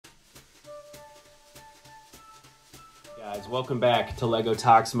Guys, welcome back to Lego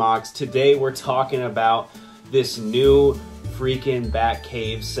Talks Mox. Today we're talking about this new freaking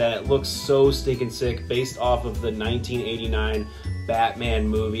Batcave set. It looks so stinking sick, based off of the 1989 Batman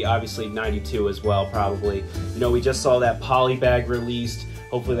movie, obviously 92 as well, probably. You know, we just saw that poly bag released.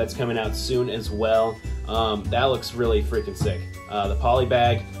 Hopefully that's coming out soon as well. That looks really freaking sick. The poly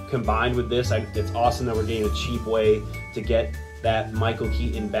bag combined with this, it's awesome that we're getting a cheap way to get that Michael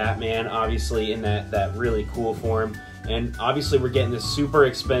Keaton Batman, obviously in that really cool form. And obviously we're getting this super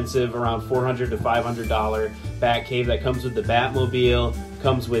expensive, around $400 to $500 Batcave that comes with the Batmobile,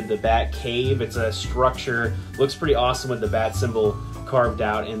 comes with the Batcave. It's a structure, looks pretty awesome with the bat symbol carved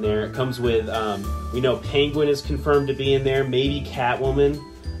out in there. It comes with, we know Penguin is confirmed to be in there, maybe Catwoman.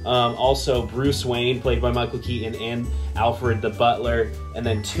 Also Bruce Wayne, played by Michael Keaton, and Alfred the Butler, and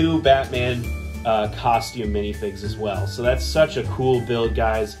then 2 Batman costume minifigs as well. So that's such a cool build,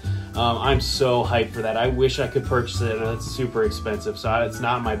 guys. I'm so hyped for that. I wish I could purchase it. I know it's super expensive, so it's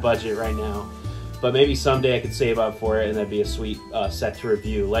not in my budget right now. But maybe someday I could save up for it, and that'd be a sweet set to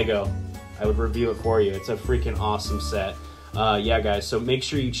review. Lego, I would review it for you. It's a freaking awesome set. Yeah, guys, so make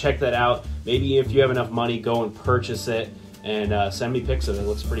sure you check that out. Maybe if you have enough money, go and purchase it, and send me pics of it. It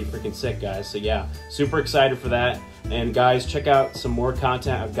looks pretty freaking sick, guys. So yeah, super excited for that. And guys, check out some more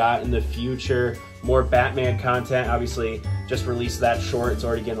content I've got in the future. More Batman content. Obviously, just released that short. It's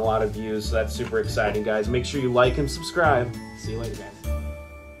already getting a lot of views, so that's super exciting, guys. Make sure you like and subscribe. See you later, guys.